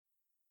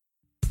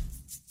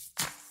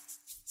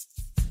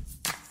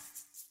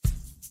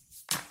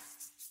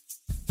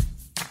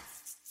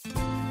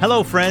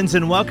Hello, friends,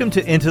 and welcome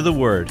to Into the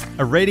Word,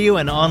 a radio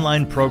and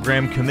online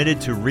program committed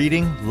to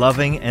reading,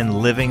 loving, and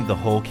living the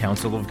whole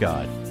counsel of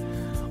God.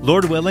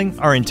 Lord willing,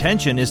 our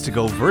intention is to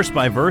go verse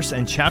by verse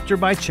and chapter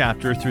by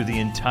chapter through the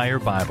entire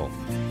Bible.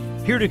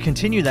 Here to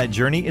continue that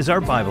journey is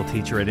our Bible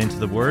teacher at Into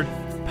the Word,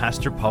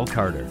 Pastor Paul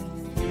Carter.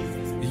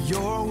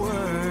 Your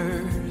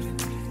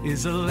word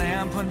is a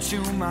lamp unto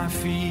my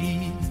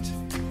feet.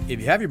 If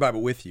you have your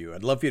Bible with you,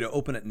 I'd love for you to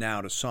open it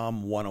now to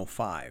Psalm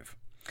 105.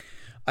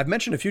 I've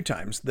mentioned a few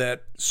times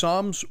that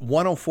Psalms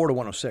 104 to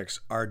 106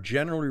 are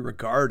generally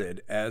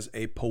regarded as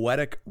a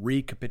poetic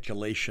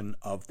recapitulation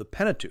of the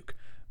Pentateuch,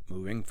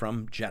 moving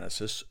from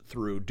Genesis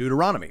through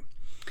Deuteronomy.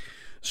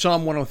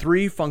 Psalm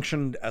 103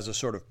 functioned as a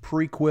sort of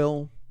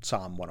prequel.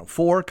 Psalm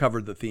 104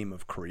 covered the theme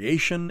of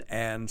creation,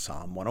 and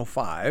Psalm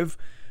 105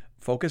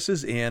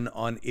 focuses in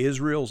on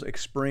Israel's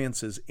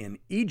experiences in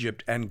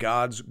Egypt and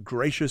God's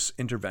gracious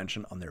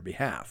intervention on their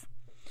behalf.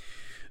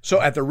 So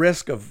at the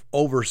risk of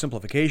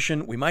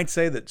oversimplification, we might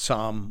say that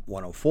Psalm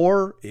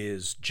 104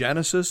 is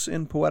Genesis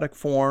in poetic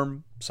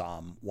form.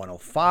 Psalm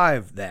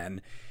 105,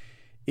 then,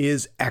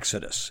 is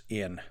Exodus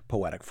in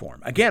poetic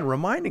form. Again,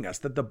 reminding us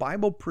that the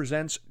Bible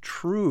presents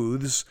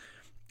truths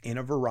in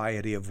a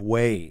variety of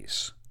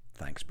ways.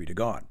 Thanks be to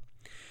God.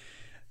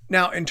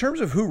 Now, in terms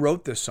of who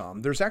wrote this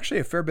psalm, there's actually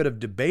a fair bit of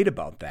debate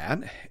about that,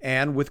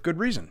 and with good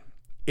reason.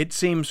 It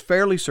seems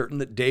fairly certain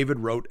that David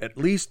wrote at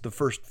least the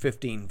first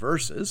 15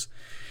 verses.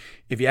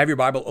 If you have your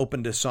Bible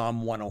open to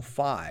Psalm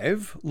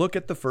 105, look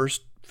at the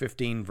first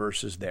 15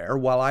 verses there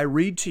while I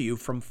read to you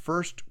from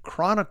 1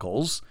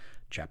 Chronicles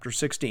chapter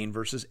 16,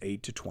 verses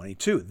 8 to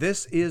 22.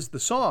 This is the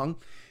song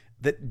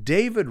that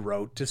David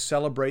wrote to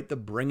celebrate the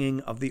bringing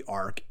of the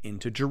ark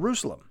into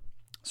Jerusalem.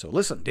 So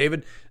listen,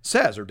 David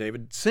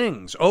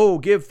sings, "Oh,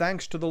 give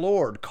thanks to the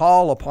Lord,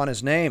 call upon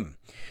his name.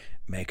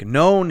 Make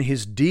known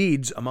his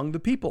deeds among the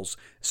peoples.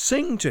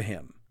 Sing to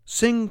him.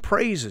 Sing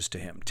praises to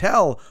him.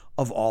 Tell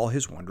of all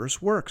his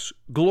wondrous works.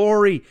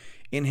 Glory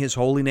in his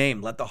holy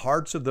name. Let the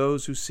hearts of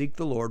those who seek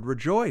the Lord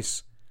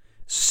rejoice.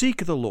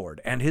 Seek the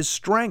Lord and his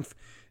strength.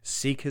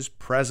 Seek his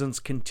presence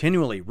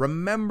continually.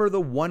 Remember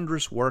the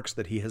wondrous works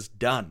that he has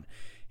done,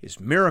 his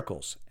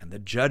miracles and the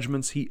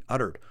judgments he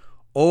uttered.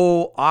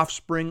 O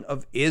offspring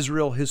of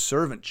Israel, his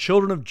servant,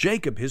 children of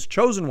Jacob, his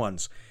chosen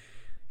ones.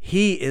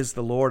 He is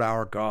the Lord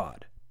our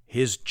God.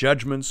 His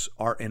judgments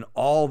are in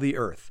all the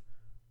earth.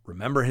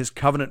 Remember his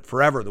covenant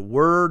forever, the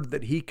word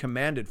that he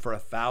commanded for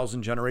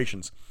 1,000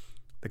 generations,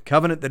 the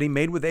covenant that he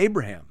made with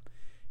Abraham,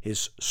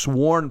 his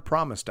sworn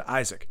promise to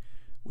Isaac,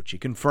 which he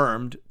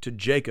confirmed to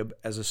Jacob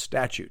as a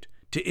statute,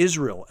 to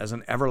Israel as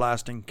an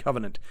everlasting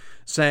covenant,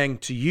 saying,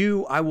 to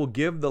you I will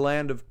give the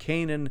land of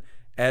Canaan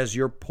as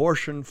your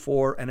portion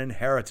for an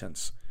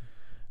inheritance.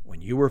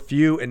 When you were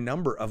few in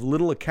number, of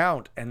little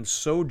account, and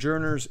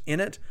sojourners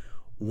in it,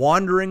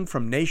 wandering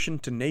from nation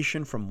to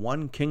nation, from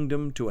one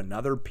kingdom to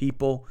another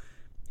people,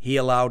 he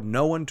allowed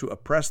no one to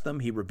oppress them.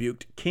 He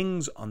rebuked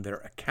kings on their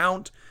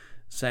account,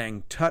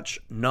 saying, touch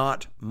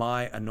not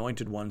my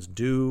anointed ones,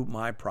 do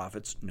my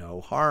prophets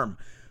no harm.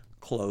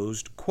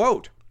 Closed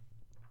quote.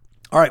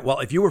 All right, well,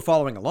 if you were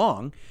following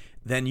along,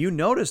 then you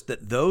noticed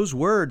that those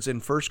words in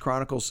 1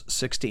 Chronicles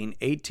 16,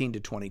 18 to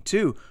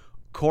 22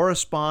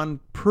 correspond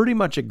pretty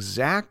much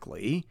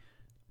exactly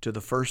to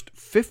the first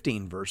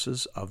 15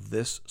 verses of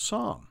this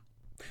psalm.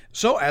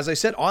 So, as I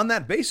said, on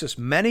that basis,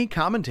 many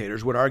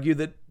commentators would argue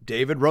that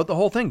David wrote the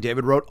whole thing.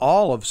 David wrote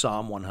all of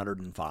Psalm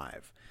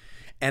 105.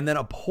 And then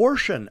a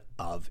portion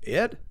of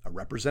it, a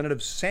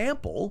representative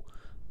sample,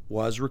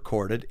 was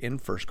recorded in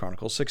 1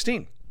 Chronicles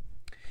 16.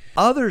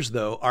 Others,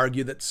 though,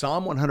 argue that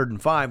Psalm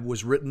 105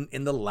 was written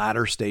in the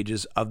latter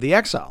stages of the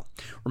exile.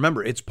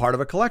 Remember, it's part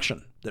of a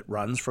collection that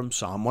runs from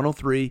Psalm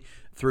 103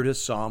 through to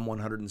Psalm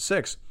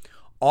 106,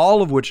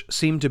 all of which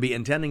seem to be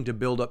intending to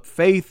build up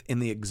faith in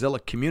the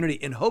exilic community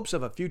in hopes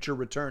of a future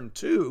return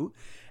to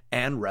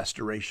and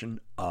restoration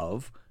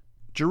of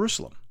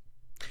Jerusalem.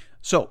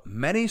 So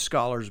many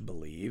scholars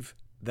believe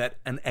that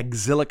an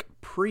exilic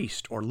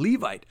priest or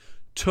Levite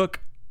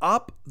took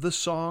up the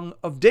Song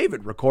of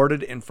David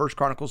recorded in 1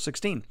 Chronicles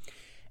 16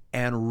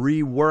 and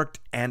reworked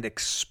and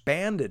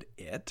expanded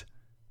it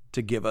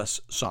to give us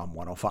Psalm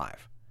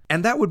 105.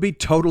 And that would be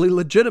totally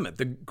legitimate.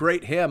 The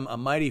great hymn, A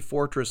Mighty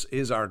Fortress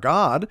is Our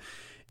God,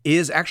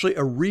 is actually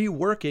a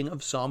reworking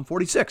of Psalm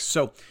 46.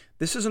 So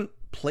this isn't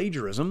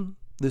plagiarism.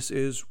 This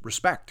is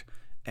respect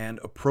and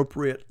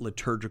appropriate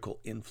liturgical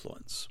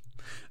influence.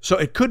 So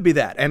it could be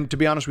that. And to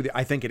be honest with you,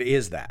 I think it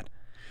is that.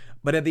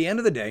 But at the end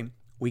of the day,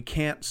 we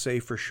can't say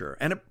for sure.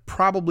 And it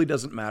probably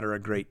doesn't matter a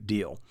great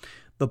deal.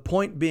 The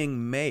point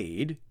being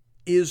made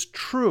is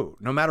true,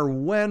 no matter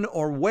when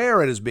or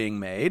where it is being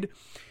made.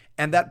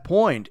 And that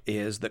point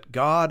is that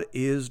God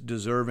is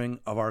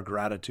deserving of our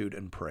gratitude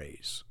and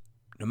praise,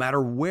 no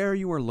matter where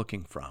you are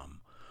looking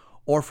from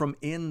or from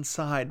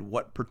inside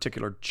what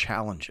particular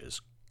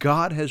challenges.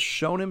 God has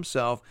shown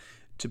himself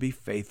to be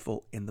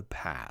faithful in the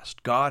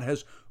past. God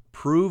has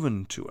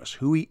proven to us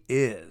who he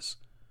is,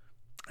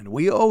 and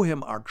we owe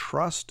him our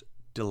trust,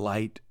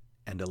 delight,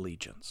 and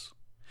allegiance.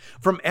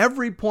 From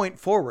every point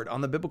forward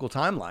on the biblical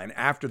timeline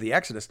after the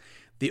Exodus,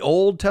 the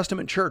Old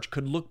Testament church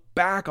could look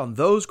back on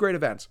those great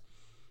events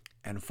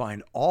and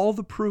find all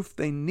the proof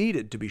they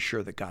needed to be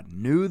sure that God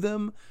knew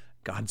them,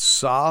 God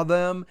saw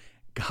them,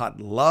 God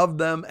loved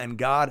them, and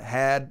God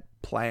had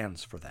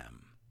plans for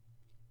them.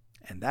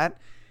 And that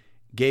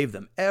gave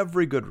them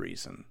every good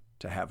reason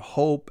to have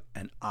hope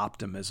and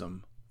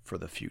optimism for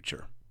the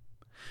future.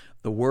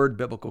 The Word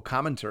Biblical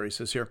Commentary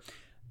says here,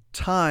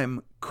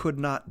 time could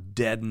not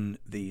deaden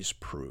these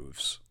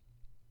proofs,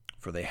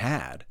 for they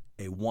had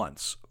a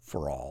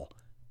once-for-all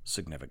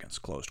significance,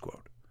 closed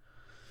quote.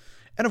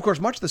 And of course,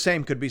 much the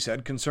same could be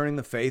said concerning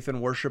the faith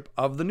and worship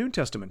of the New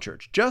Testament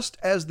church. Just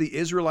as the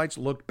Israelites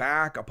looked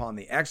back upon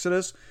the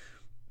Exodus,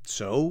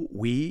 so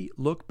we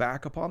look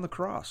back upon the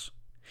cross.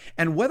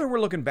 And whether we're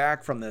looking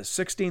back from the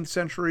 16th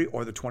century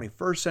or the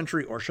 21st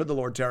century, or should the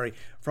Lord tarry,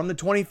 from the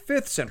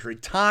 25th century,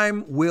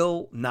 time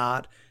will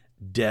not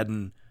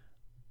deaden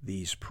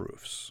these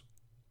proofs,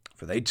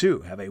 for they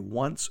too have a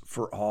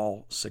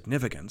once-for-all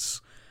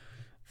significance.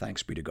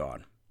 Thanks be to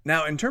God.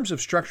 Now, in terms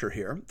of structure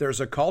here, there's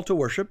a call to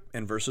worship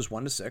in verses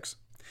 1 to 6,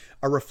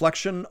 a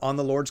reflection on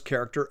the Lord's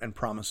character and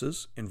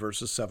promises in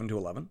verses 7 to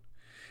 11,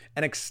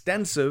 an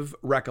extensive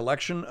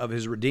recollection of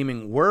his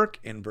redeeming work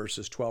in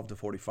verses 12 to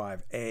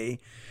 45a,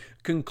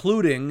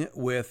 concluding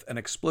with an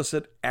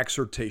explicit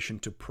exhortation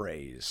to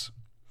praise.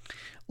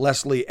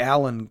 Leslie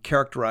Allen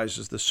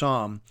characterizes the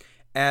psalm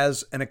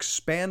as an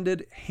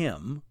expanded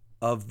hymn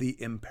of the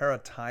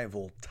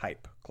imperatival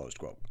type, closed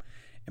quote.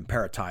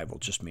 Imperatival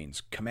just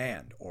means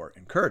command or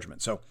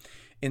encouragement. So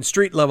in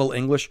street-level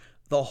English,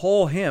 the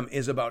whole hymn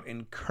is about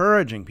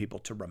encouraging people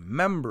to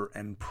remember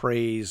and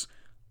praise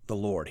the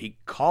Lord. He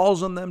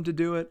calls on them to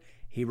do it.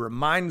 He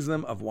reminds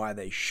them of why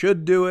they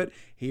should do it.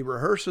 He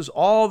rehearses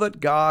all that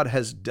God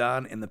has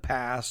done in the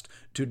past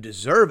to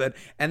deserve it.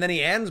 And then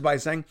he ends by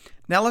saying,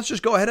 now let's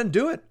just go ahead and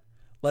do it.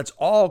 Let's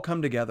all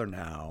come together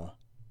now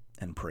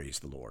and praise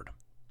the Lord.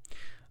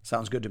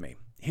 Sounds good to me.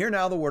 Hear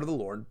now the word of the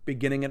Lord,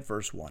 beginning at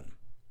verse 1.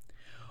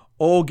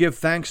 Oh, give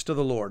thanks to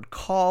the Lord.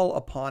 Call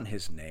upon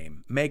his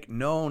name. Make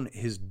known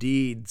his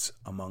deeds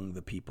among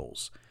the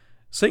peoples.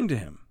 Sing to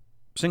him.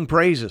 Sing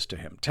praises to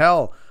him.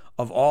 Tell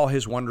of all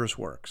his wondrous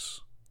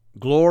works.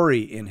 Glory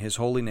in his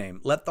holy name.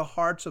 Let the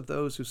hearts of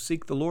those who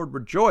seek the Lord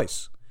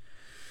rejoice.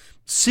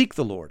 Seek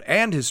the Lord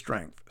and his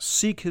strength.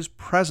 Seek his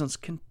presence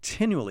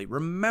continually.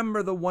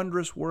 Remember the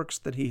wondrous works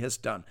that he has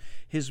done,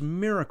 his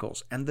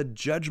miracles and the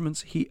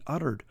judgments he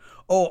uttered.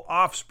 O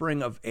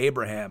offspring of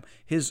Abraham,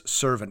 his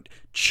servant,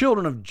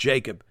 children of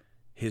Jacob,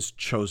 his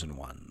chosen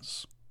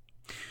ones.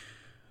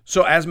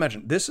 So as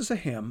mentioned, this is a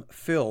hymn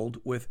filled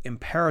with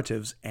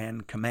imperatives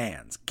and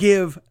commands.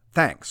 Give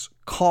thanks.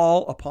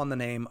 Call upon the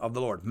name of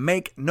the Lord.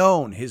 Make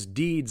known his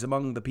deeds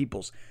among the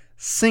peoples.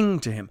 Sing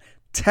to him.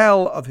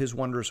 Tell of his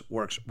wondrous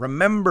works.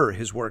 Remember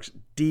his works,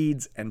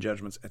 deeds, and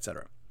judgments,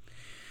 etc.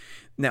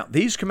 Now,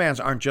 these commands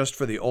aren't just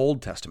for the Old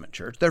Testament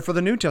church. They're for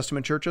the New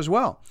Testament church as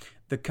well.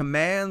 The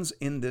commands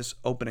in this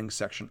opening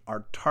section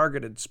are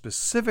targeted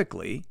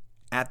specifically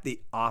at the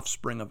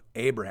offspring of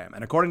Abraham.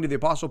 And according to the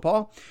Apostle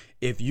Paul,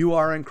 if you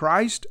are in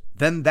Christ,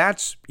 then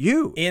that's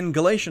you. In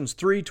Galatians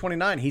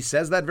 3:29, he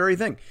says that very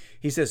thing.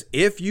 He says,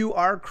 if you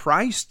are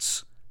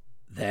Christ's,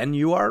 then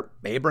you are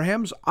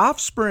Abraham's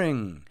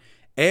offspring,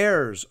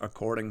 heirs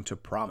according to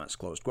promise,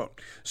 closed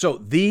quote. So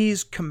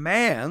these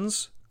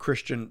commands,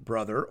 Christian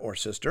brother or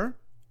sister,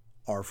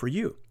 are for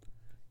you.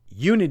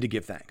 You need to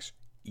give thanks.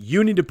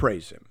 You need to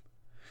praise him.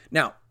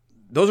 Now,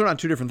 those are not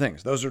two different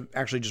things. Those are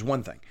actually just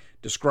one thing,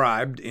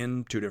 described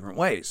in two different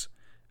ways.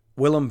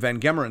 Willem van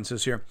Gemeren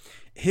says here,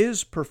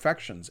 his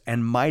perfections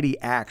and mighty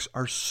acts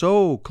are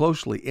so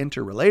closely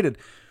interrelated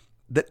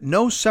that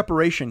no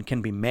separation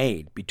can be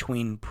made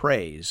between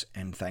praise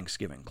and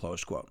thanksgiving,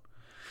 close quote.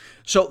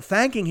 So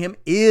thanking him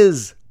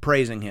is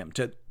praising him.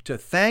 To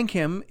thank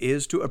him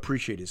is to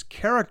appreciate his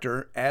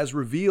character as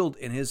revealed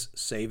in his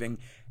saving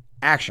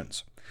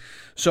actions.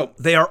 So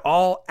they are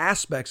all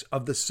aspects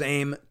of the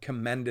same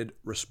commended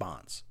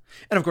response.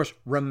 And of course,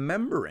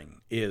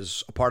 remembering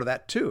is a part of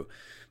that too.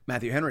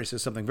 Matthew Henry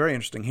says something very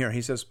interesting here.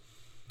 He says,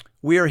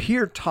 we are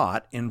here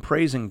taught in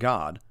praising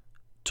God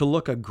to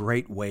look a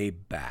great way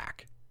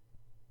back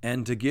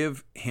and to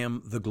give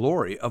him the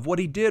glory of what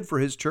he did for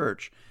his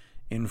church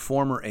in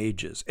former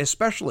ages,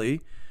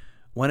 especially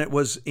when it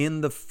was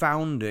in the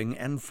founding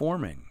and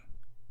forming,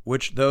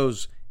 which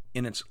those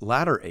in its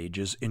latter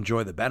ages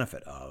enjoy the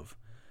benefit of,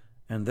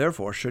 and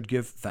therefore should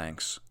give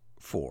thanks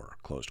for,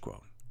 closed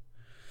quote.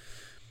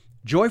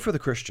 Joy for the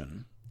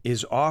Christian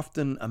is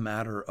often a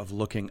matter of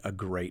looking a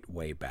great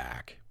way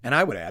back, and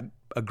I would add,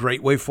 a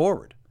great way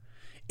forward.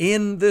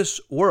 In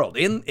this world,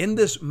 in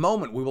this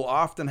moment, we will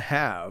often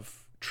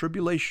have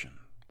tribulation.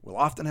 We'll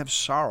often have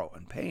sorrow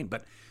and pain,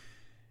 but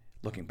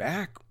looking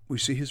back, we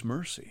see his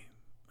mercy,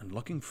 and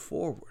looking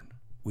forward,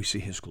 we see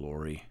his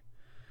glory.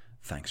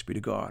 Thanks be to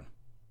God.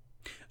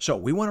 So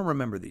we want to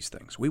remember these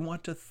things. We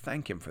want to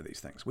thank him for these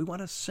things. We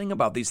want to sing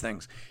about these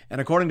things. And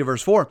according to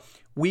verse 4,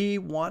 we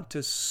want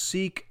to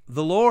seek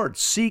the Lord,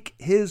 seek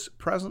his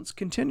presence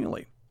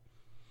continually.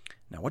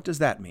 Now, what does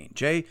that mean?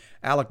 J.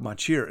 Alec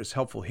Machir is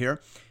helpful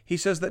here. He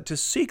says that to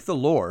seek the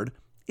Lord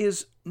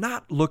is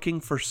not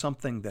looking for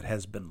something that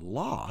has been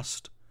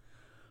lost,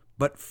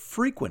 but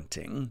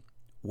frequenting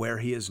where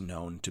he is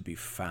known to be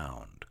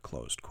found,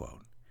 closed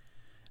quote.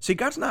 See,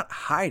 God's not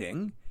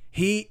hiding.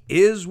 He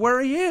is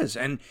where he is,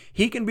 and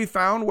he can be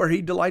found where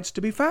he delights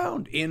to be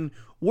found, in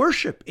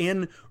worship,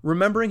 in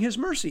remembering his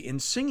mercy, in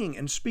singing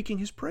and speaking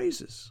his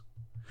praises.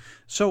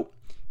 So,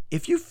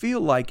 if you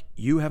feel like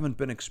you haven't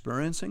been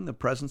experiencing the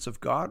presence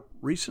of God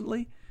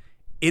recently,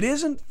 it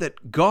isn't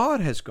that God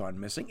has gone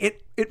missing.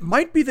 It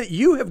might be that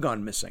you have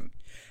gone missing.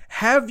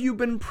 Have you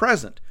been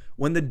present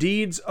when the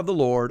deeds of the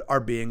Lord are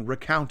being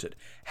recounted?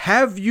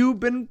 Have you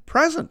been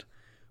present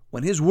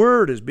when his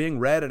word is being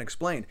read and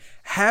explained?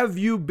 Have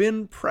you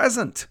been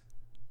present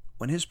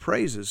when his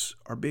praises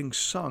are being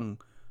sung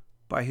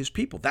by his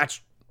people? That's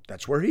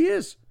where he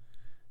is.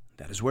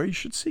 That is where you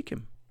should seek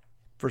him.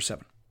 Verse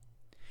 7.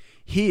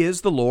 He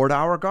is the Lord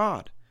our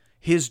God.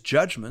 His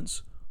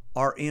judgments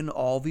are in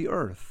all the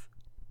earth.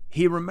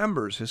 He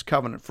remembers his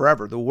covenant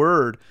forever, the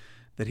word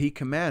that he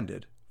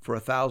commanded for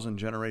 1,000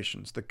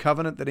 generations, the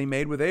covenant that he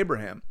made with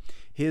Abraham,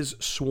 his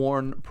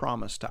sworn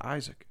promise to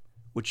Isaac,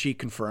 which he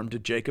confirmed to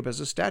Jacob as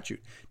a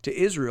statute, to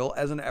Israel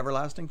as an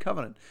everlasting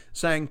covenant,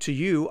 saying, to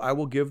you I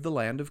will give the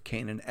land of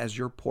Canaan as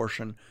your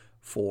portion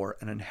for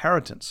an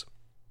inheritance.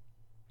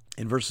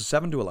 In verses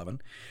 7 to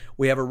 11,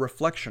 we have a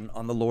reflection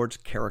on the Lord's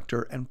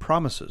character and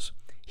promises.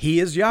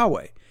 He is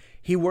Yahweh.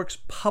 He works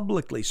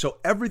publicly, so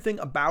everything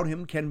about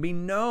him can be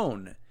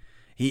known.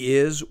 He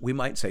is, we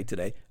might say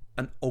today,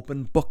 an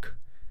open book.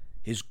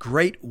 His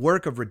great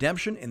work of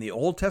redemption in the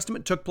Old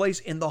Testament took place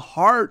in the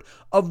heart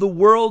of the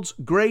world's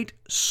great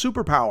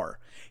superpower.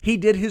 He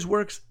did his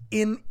works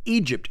in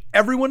Egypt.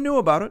 Everyone knew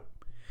about it.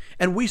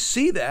 And we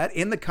see that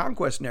in the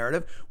conquest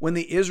narrative when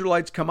the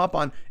Israelites come up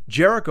on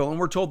Jericho and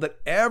we're told that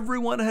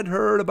everyone had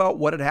heard about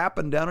what had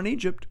happened down in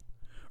Egypt.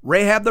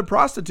 Rahab the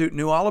prostitute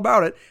knew all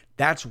about it.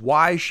 That's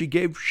why she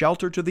gave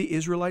shelter to the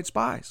Israelite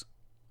spies.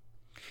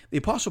 The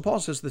Apostle Paul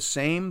says the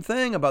same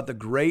thing about the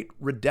great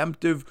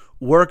redemptive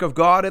work of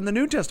God in the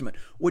New Testament,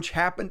 which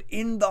happened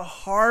in the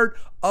heart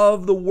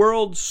of the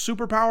world's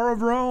superpower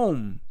of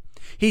Rome.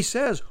 He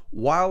says,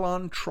 while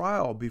on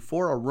trial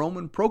before a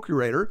Roman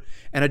procurator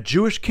and a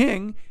Jewish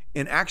king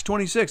in Acts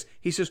 26,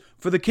 he says,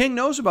 for the king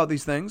knows about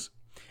these things,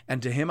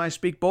 and to him I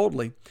speak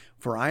boldly,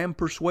 for I am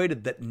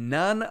persuaded that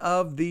none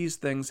of these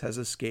things has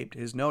escaped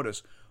his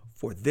notice,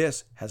 for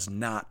this has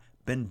not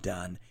been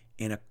done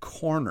in a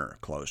corner,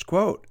 close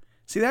quote.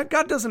 See that?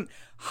 God doesn't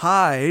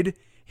hide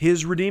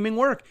his redeeming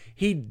work.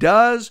 He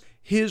does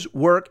his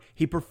work.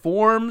 He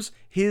performs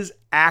his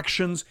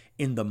actions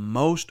in the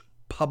most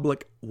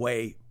public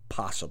way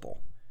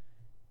possible.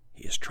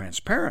 He is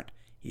transparent.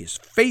 He is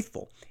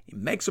faithful. He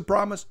makes a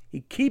promise.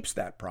 He keeps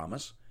that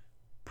promise.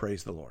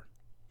 Praise the Lord.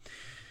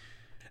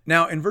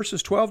 Now, in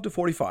verses 12 to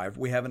 45,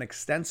 we have an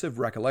extensive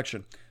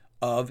recollection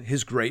of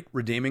his great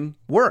redeeming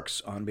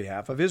works on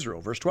behalf of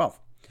Israel. Verse 12.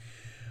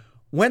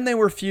 When they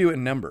were few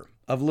in number,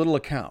 of little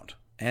account,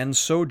 and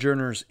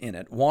sojourners in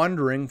it,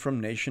 wandering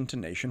from nation to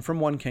nation, from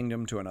one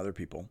kingdom to another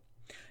people,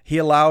 he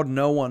allowed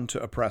no one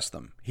to oppress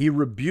them. He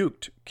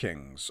rebuked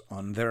kings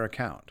on their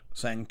account,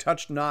 saying,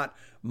 touch not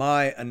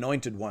my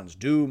anointed ones,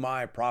 do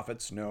my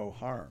prophets no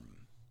harm.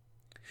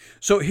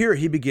 So here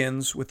he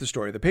begins with the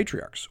story of the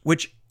patriarchs,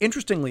 which,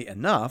 interestingly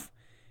enough,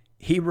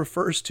 he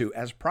refers to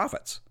as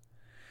prophets.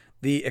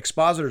 The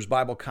Expositor's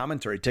Bible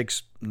Commentary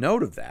takes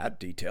note of that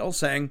detail,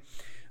 saying,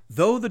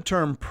 though the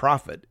term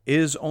prophet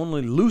is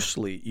only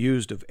loosely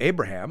used of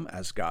Abraham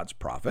as God's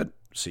prophet,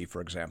 see,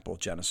 for example,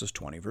 Genesis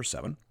 20, verse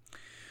 7,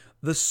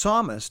 the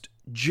psalmist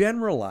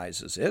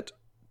generalizes it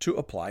to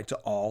apply to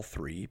all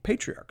three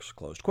patriarchs,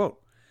 closed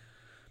quote.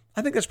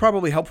 I think that's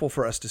probably helpful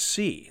for us to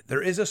see.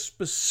 There is a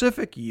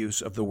specific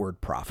use of the word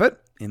prophet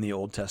in the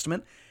Old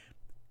Testament,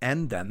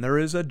 and then there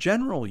is a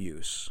general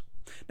use.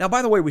 Now,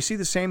 by the way, we see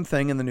the same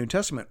thing in the New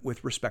Testament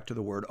with respect to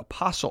the word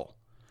apostle.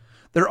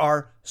 There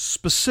are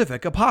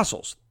specific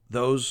apostles,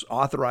 those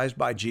authorized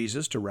by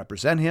Jesus to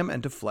represent him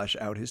and to flesh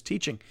out his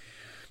teaching.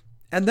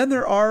 And then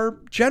there are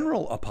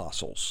general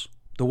apostles.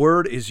 The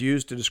word is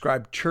used to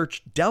describe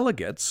church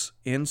delegates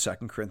in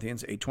 2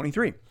 Corinthians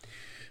 8:23.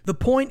 The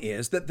point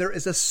is that there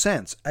is a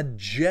sense, a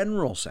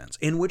general sense,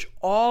 in which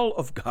all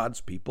of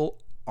God's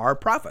people are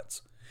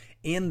prophets,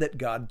 in that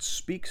God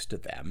speaks to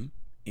them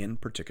in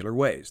particular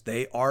ways.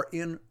 They are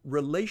in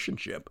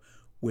relationship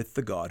with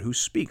the God who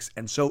speaks.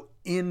 And so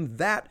in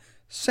that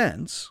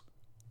sense,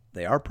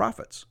 they are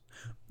prophets.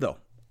 Though,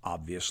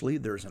 obviously,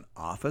 there's an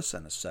office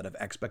and a set of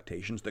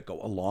expectations that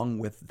go along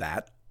with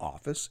that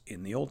office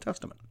in the Old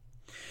Testament.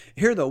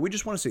 Here, though, we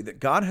just want to see that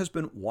God has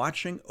been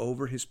watching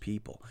over his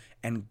people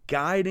and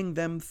guiding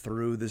them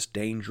through this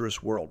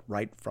dangerous world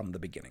right from the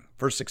beginning.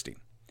 Verse 16,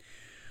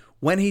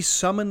 when he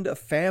summoned a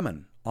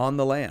famine on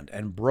the land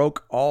and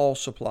broke all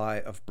supply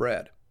of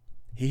bread,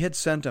 he had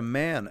sent a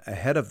man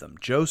ahead of them,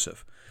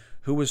 Joseph,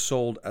 who was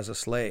sold as a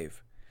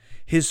slave.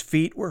 His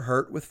feet were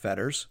hurt with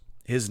fetters.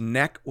 His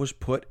neck was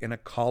put in a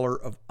collar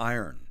of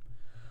iron,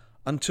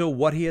 until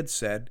what he had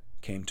said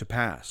came to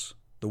pass.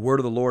 The word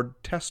of the Lord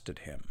tested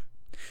him.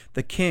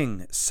 The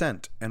king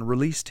sent and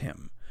released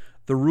him.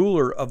 The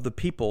ruler of the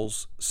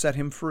peoples set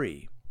him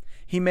free.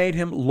 He made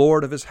him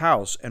lord of his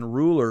house and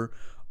ruler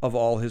of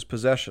all his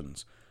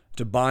possessions,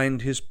 to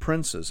bind his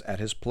princes at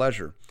his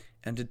pleasure,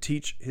 and to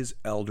teach his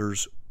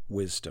elders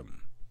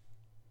wisdom.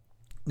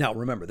 Now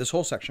remember, this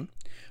whole section,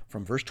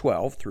 from verse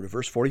 12 through to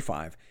verse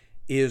 45,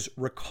 is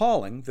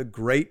recalling the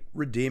great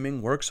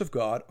redeeming works of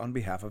God on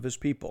behalf of his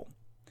people.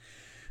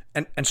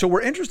 And so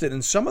we're interested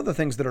in some of the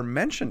things that are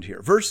mentioned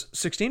here. Verse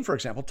 16, for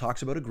example,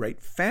 talks about a great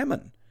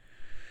famine.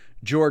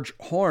 George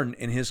Horne,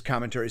 in his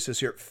commentary, says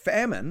here,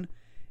 famine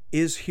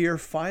is here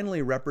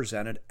finally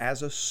represented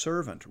as a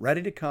servant,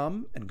 ready to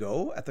come and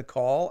go at the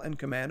call and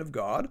command of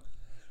God,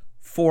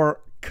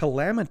 for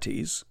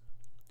calamities,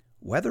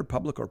 whether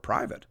public or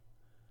private,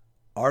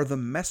 are the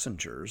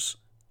messengers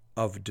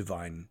of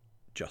divine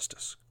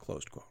justice.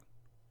 Closed quote.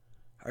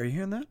 Are you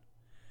hearing that?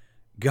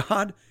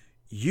 God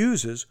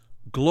uses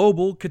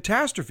global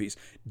catastrophes,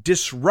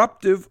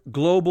 disruptive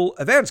global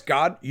events.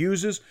 God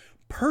uses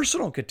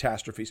personal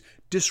catastrophes,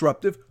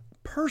 disruptive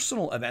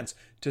personal events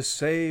to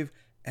save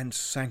and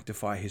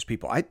sanctify his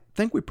people. I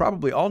think we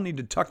probably all need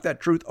to tuck that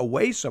truth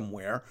away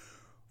somewhere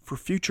for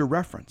future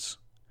reference.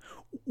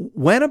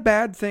 When a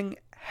bad thing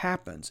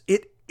happens,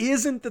 it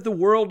isn't that the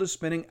world is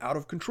spinning out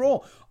of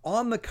control.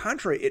 On the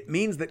contrary, it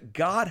means that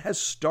God has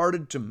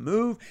started to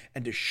move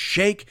and to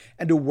shake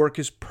and to work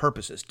his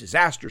purposes.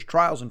 Disasters,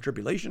 trials, and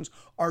tribulations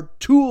are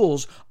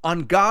tools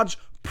on God's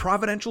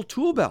providential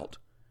tool belt.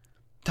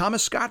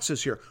 Thomas Scott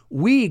says here,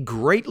 we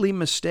greatly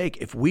mistake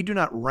if we do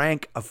not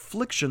rank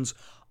afflictions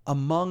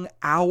among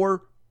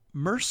our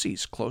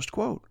mercies, closed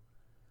quote.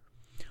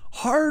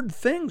 Hard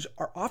things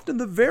are often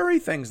the very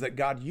things that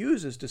God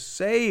uses to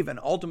save and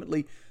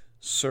ultimately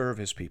serve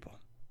his people.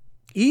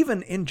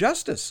 Even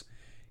injustice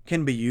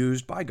can be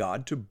used by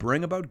God to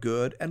bring about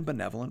good and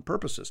benevolent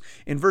purposes.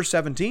 In verse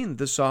 17,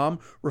 the psalm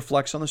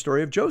reflects on the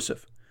story of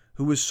Joseph,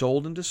 who was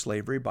sold into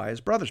slavery by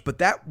his brothers. But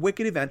that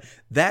wicked event,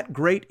 that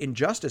great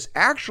injustice,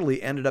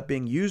 actually ended up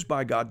being used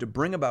by God to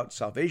bring about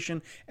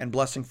salvation and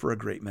blessing for a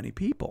great many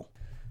people.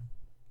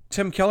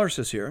 Tim Keller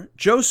says here,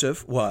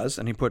 Joseph was,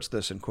 and he puts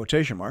this in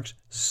quotation marks,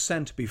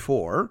 sent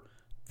before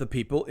the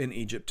people in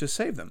Egypt to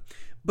save them.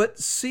 But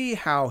see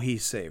how he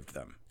saved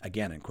them,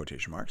 again in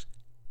quotation marks,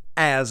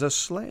 as a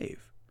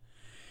slave.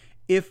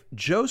 If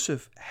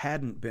Joseph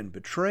hadn't been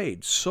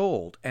betrayed,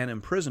 sold, and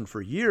imprisoned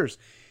for years,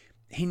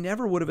 he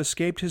never would have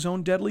escaped his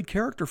own deadly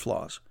character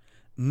flaws,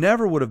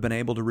 never would have been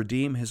able to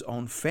redeem his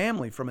own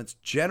family from its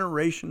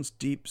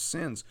generations-deep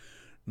sins,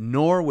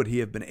 nor would he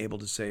have been able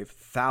to save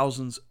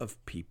thousands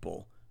of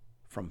people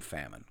from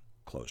famine,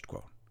 closed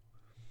quote.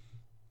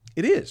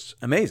 It is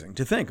amazing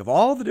to think of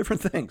all the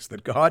different things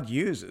that God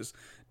uses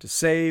to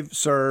save,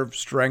 serve,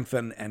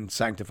 strengthen, and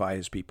sanctify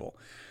his people.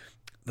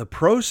 The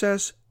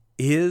process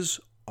is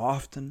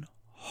often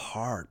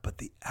hard, but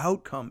the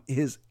outcome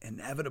is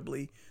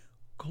inevitably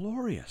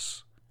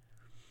glorious.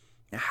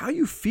 Now, how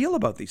you feel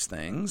about these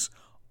things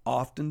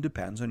often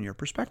depends on your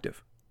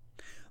perspective.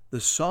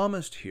 The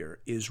psalmist here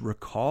is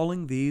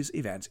recalling these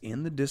events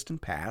in the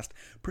distant past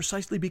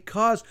precisely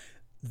because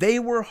they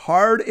were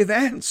hard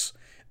events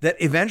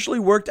that eventually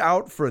worked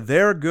out for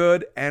their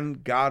good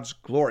and God's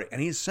glory.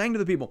 And he's saying to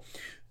the people,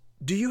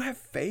 do you have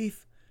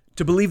faith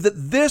to believe that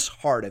this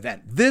hard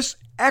event, this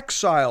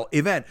exile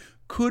event,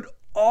 could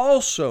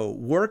also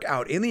work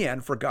out in the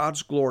end for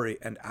God's glory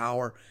and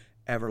our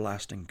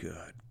everlasting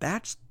good?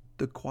 That's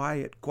the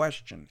quiet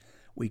question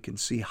we can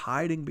see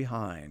hiding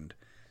behind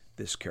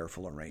this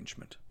careful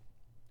arrangement.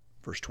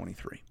 Verse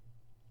 23.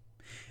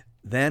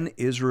 Then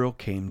Israel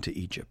came to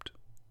Egypt.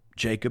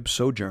 Jacob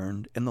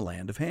sojourned in the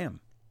land of Ham.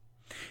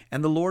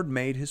 And the Lord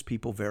made his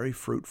people very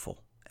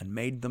fruitful and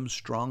made them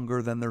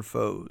stronger than their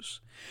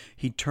foes.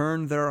 He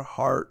turned their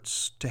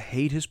hearts to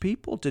hate his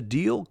people, to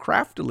deal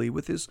craftily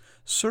with his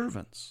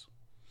servants.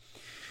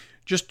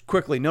 Just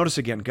quickly, notice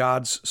again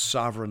God's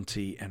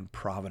sovereignty and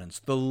providence.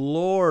 The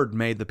Lord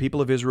made the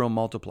people of Israel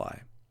multiply.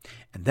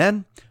 And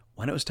then,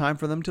 when it was time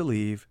for them to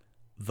leave,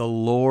 the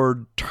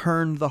Lord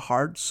turned the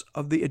hearts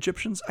of the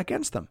Egyptians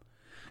against them.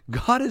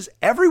 God is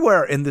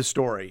everywhere in this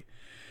story.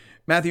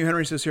 Matthew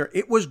Henry says here,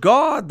 it was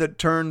God that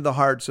turned the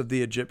hearts of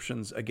the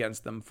Egyptians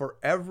against them, for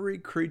every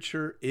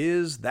creature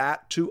is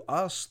that to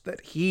us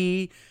that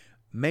he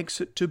makes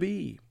it to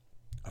be,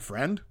 a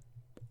friend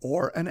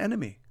or an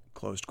enemy,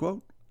 closed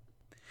quote.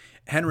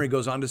 Henry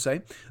goes on to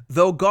say,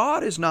 though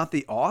God is not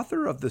the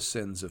author of the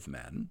sins of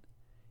men,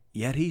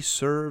 yet he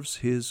serves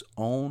his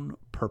own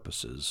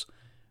purposes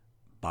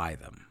by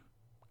them,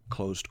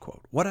 closed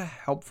quote. What a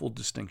helpful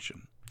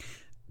distinction.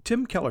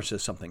 Tim Keller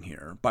says something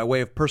here by way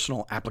of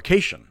personal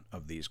application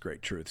of these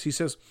great truths. He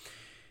says,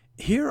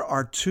 here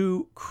are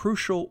two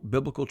crucial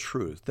biblical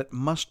truths that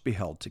must be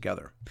held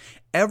together.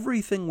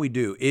 Everything we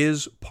do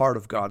is part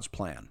of God's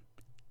plan,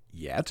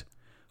 yet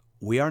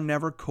we are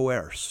never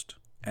coerced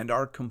and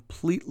are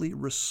completely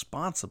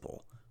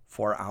responsible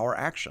for our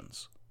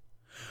actions.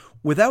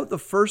 Without the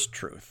first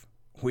truth,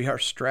 we are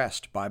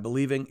stressed by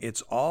believing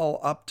it's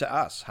all up to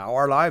us how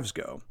our lives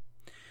go.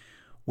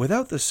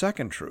 Without the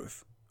second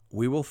truth,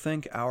 we will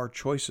think our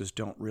choices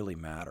don't really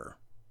matter.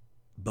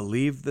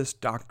 Believe this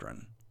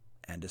doctrine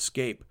and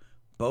escape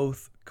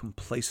both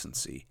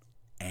complacency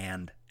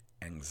and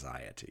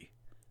anxiety.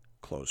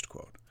 Closed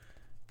quote.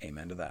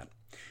 Amen to that.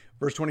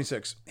 Verse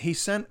 26, he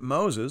sent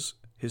Moses,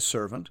 his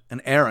servant,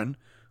 and Aaron,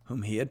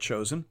 whom he had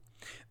chosen.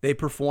 They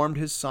performed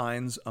his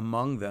signs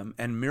among them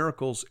and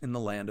miracles in the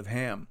land of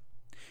Ham.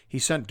 He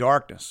sent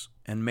darkness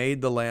and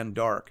made the land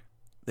dark.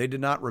 They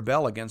did not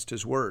rebel against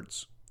his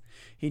words.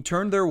 He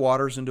turned their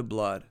waters into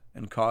blood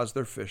and caused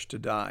their fish to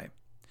die.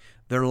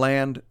 Their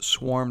land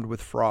swarmed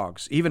with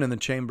frogs, even in the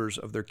chambers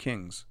of their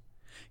kings.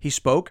 He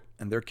spoke,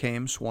 and there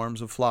came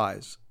swarms of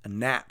flies and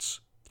gnats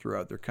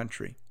throughout their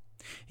country.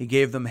 He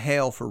gave them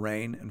hail for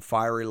rain and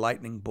fiery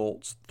lightning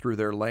bolts through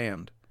their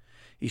land.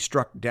 He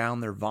struck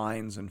down their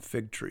vines and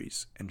fig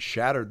trees and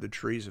shattered the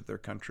trees of their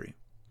country.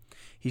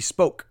 He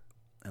spoke,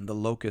 and the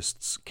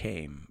locusts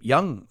came,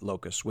 young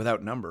locusts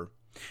without number,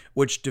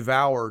 which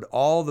devoured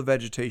all the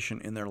vegetation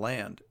in their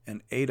land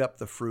and ate up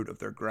the fruit of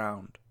their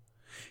ground.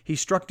 He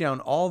struck down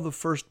all the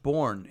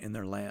firstborn in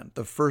their land,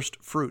 the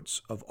first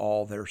fruits of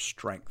all their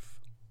strength.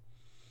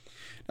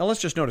 Now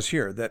let's just notice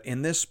here that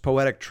in this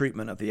poetic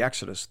treatment of the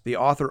Exodus, the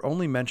author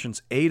only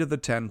mentions 8 of the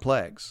 10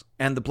 plagues,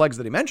 and the plagues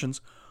that he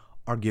mentions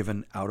are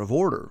given out of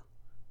order.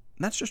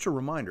 And that's just a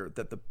reminder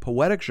that the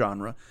poetic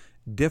genre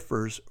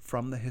differs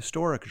from the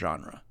historic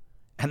genre,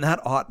 and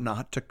that ought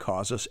not to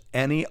cause us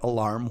any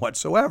alarm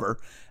whatsoever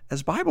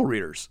as Bible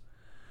readers.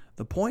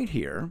 The point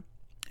here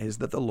is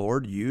that the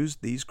Lord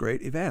used these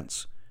great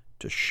events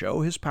to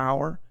show his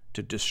power,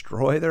 to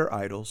destroy their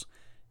idols,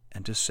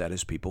 and to set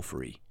his people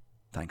free.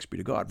 Thanks be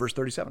to God. Verse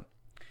 37.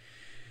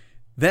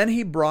 Then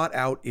he brought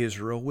out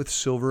Israel with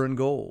silver and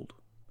gold,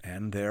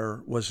 and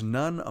there was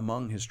none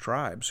among his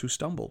tribes who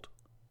stumbled.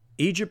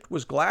 Egypt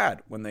was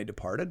glad when they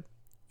departed,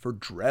 for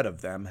dread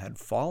of them had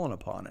fallen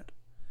upon it.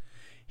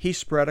 He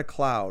spread a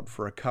cloud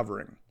for a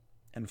covering,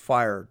 and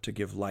fire to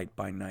give light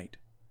by night.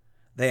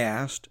 They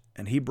asked,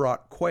 and he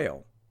brought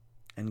quail,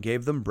 and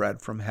gave them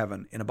bread from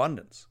heaven in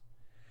abundance.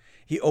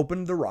 He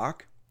opened the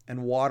rock,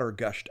 and water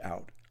gushed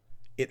out.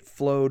 It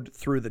flowed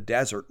through the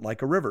desert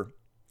like a river.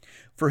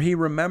 For he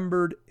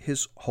remembered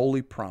his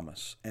holy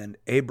promise, and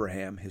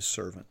Abraham his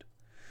servant.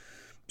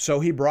 So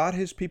he brought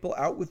his people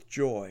out with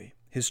joy,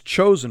 his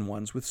chosen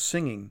ones with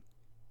singing,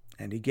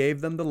 and he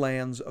gave them the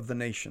lands of the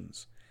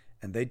nations,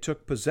 and they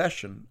took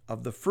possession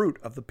of the fruit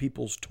of the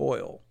people's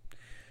toil,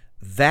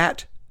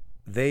 that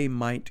they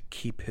might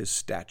keep his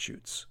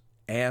statutes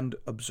and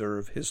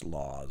observe his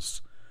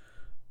laws.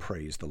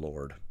 Praise the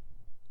Lord.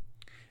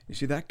 You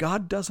see that?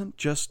 God doesn't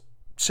just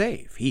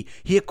save. He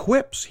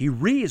equips, he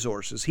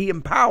resources, he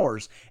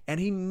empowers, and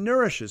he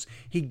nourishes.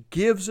 He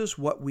gives us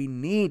what we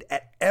need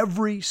at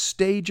every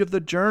stage of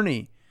the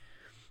journey.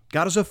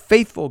 God is a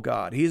faithful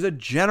God. He is a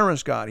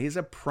generous God. He is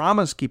a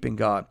promise-keeping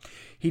God.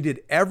 He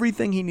did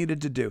everything he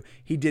needed to do.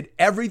 He did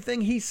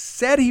everything he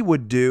said he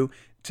would do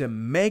to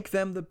make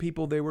them the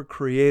people they were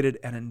created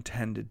and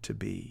intended to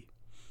be.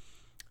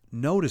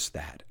 Notice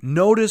that.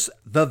 Notice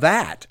the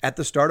that at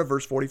the start of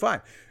verse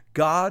 45.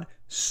 God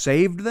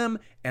saved them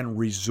and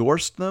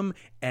resourced them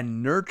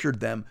and nurtured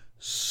them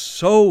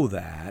so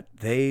that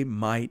they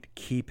might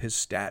keep his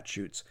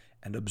statutes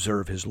and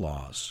observe his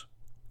laws.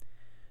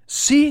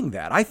 Seeing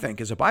that, I think,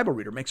 as a Bible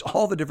reader, makes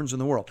all the difference in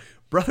the world.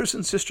 Brothers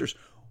and sisters,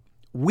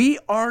 we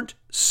aren't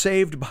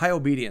saved by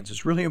obedience.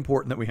 It's really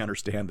important that we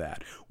understand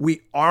that.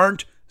 We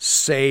aren't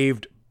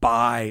saved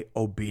by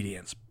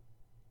obedience.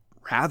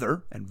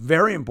 Rather, and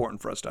very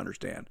important for us to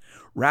understand,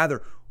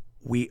 rather,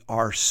 we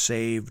are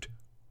saved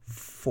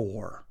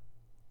for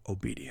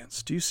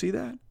obedience. Do you see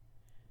that?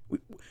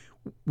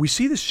 We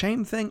see the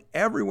same thing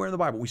everywhere in the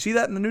Bible. We see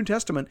that in the New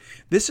Testament.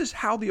 This is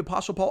how the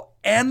Apostle Paul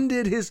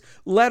ended his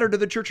letter to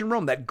the church in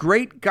Rome, that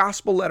great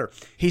gospel letter.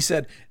 He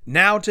said,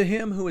 "Now to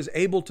him who is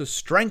able to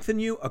strengthen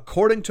you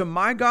according to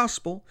my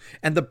gospel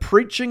and the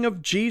preaching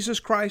of Jesus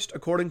Christ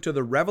according to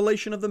the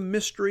revelation of the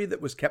mystery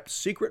that was kept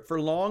secret for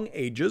long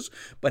ages,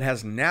 but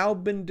has now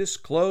been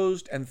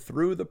disclosed and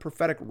through the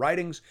prophetic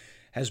writings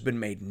has been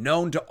made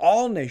known to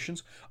all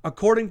nations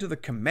according to the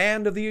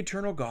command of the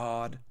eternal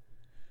God,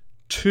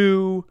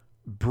 to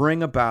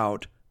bring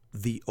about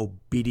the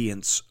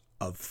obedience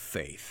of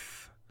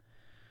faith.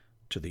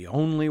 To the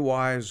only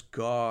wise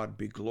God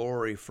be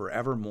glory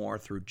forevermore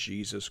through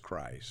Jesus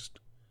Christ.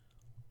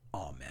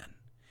 Amen."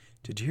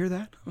 Did you hear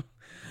that?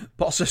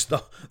 Paul says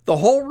the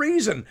whole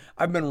reason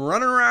I've been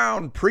running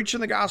around preaching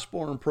the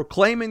gospel and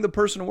proclaiming the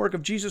person and work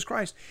of Jesus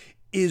Christ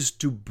is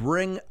to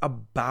bring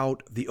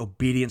about the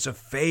obedience of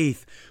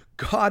faith.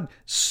 God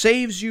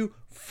saves you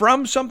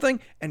from something,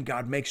 and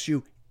God makes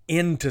you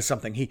into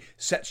something. He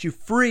sets you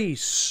free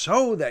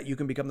so that you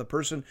can become the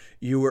person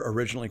you were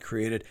originally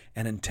created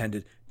and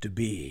intended to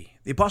be.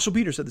 The Apostle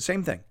Peter said the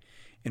same thing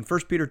in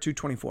 1 Peter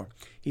 2:24.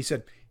 He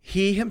said,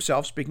 "He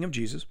himself," speaking of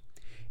Jesus,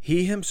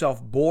 "he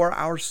himself bore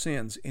our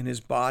sins in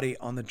his body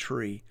on the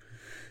tree,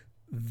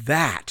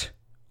 that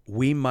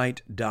we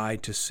might die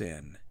to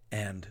sin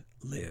and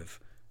live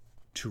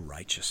to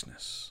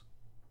righteousness."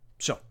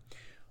 So,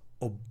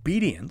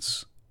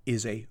 Obedience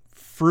is a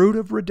fruit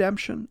of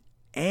redemption,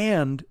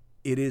 and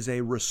it is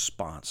a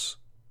response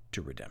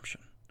to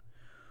redemption.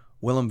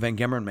 Willem van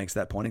Gemeren makes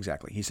that point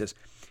exactly. He says,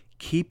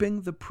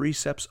 keeping the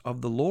precepts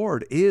of the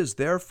Lord is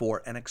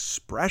therefore an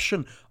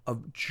expression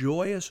of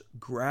joyous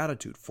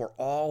gratitude for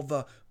all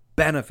the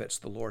benefits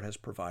the Lord has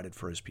provided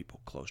for his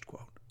people, closed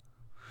quote.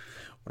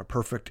 What a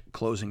perfect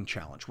closing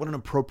challenge. What an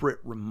appropriate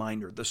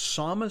reminder. The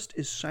psalmist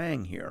is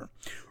saying here,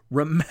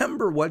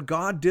 remember what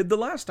God did the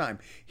last time.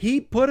 He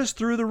put us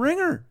through the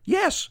ringer,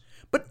 yes,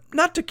 but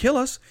not to kill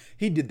us.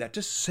 He did that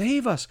to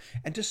save us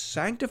and to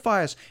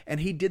sanctify us.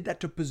 And he did that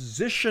to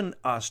position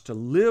us to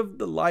live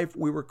the life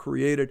we were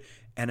created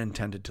and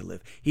intended to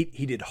live.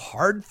 He did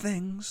hard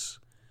things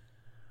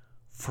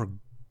for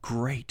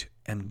great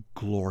and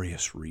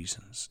glorious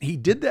reasons. He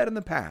did that in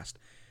the past.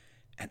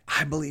 And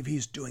I believe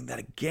he's doing that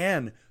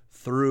again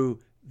through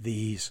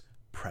these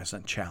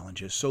present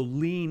challenges. So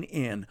lean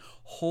in,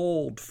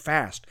 hold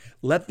fast,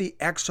 let the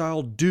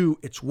exile do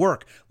its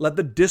work. Let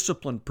the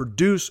discipline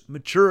produce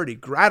maturity,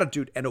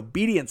 gratitude, and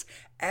obedience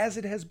as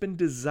it has been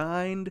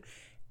designed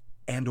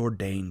and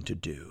ordained to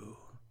do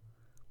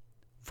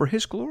for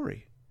his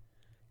glory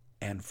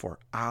and for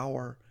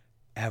our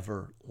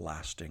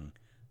everlasting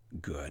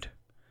good.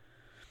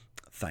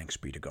 Thanks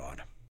be to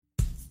God.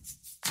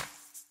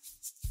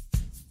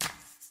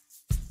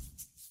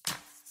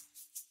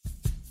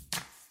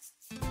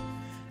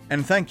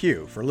 And thank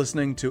you for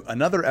listening to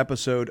another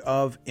episode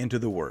of Into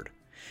the Word.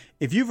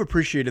 If you've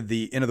appreciated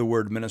the Into the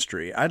Word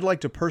ministry, I'd like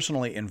to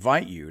personally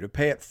invite you to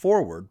pay it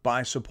forward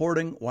by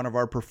supporting one of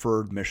our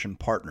preferred mission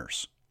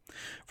partners.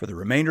 For the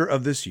remainder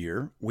of this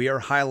year, we are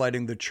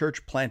highlighting the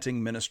church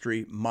planting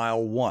ministry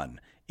Mile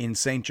One in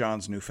St.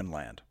 John's,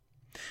 Newfoundland.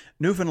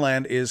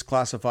 Newfoundland is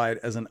classified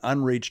as an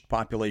unreached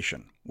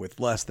population,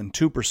 with less than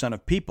 2%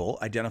 of people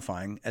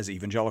identifying as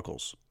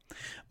evangelicals.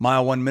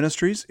 Mile One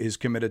Ministries is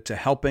committed to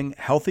helping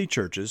healthy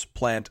churches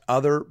plant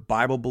other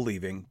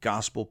Bible-believing,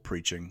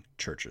 gospel-preaching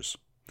churches.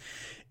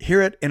 Here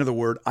at Into the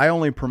Word, I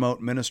only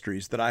promote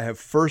ministries that I have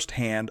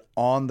firsthand,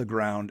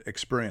 on-the-ground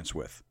experience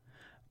with.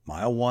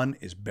 Mile One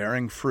is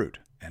bearing fruit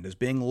and is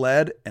being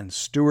led and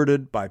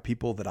stewarded by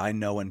people that I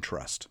know and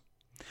trust.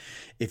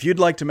 If you'd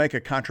like to make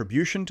a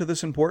contribution to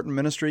this important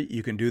ministry,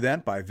 you can do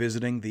that by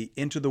visiting the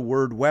Into the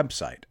Word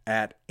website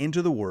at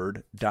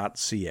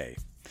intotheword.ca.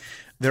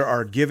 There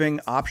are giving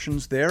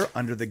options there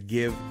under the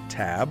Give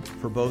tab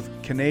for both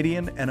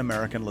Canadian and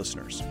American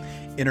listeners.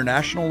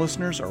 International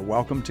listeners are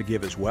welcome to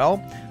give as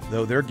well,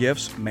 though their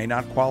gifts may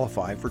not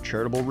qualify for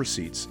charitable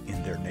receipts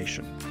in their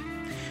nation.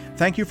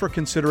 Thank you for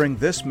considering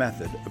this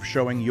method of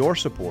showing your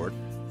support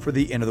for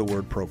the Into the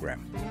Word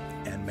program.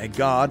 And may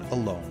God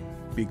alone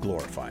be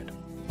glorified.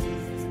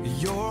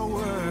 Your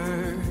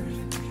word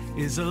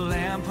is a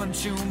lamp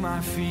unto my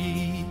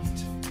feet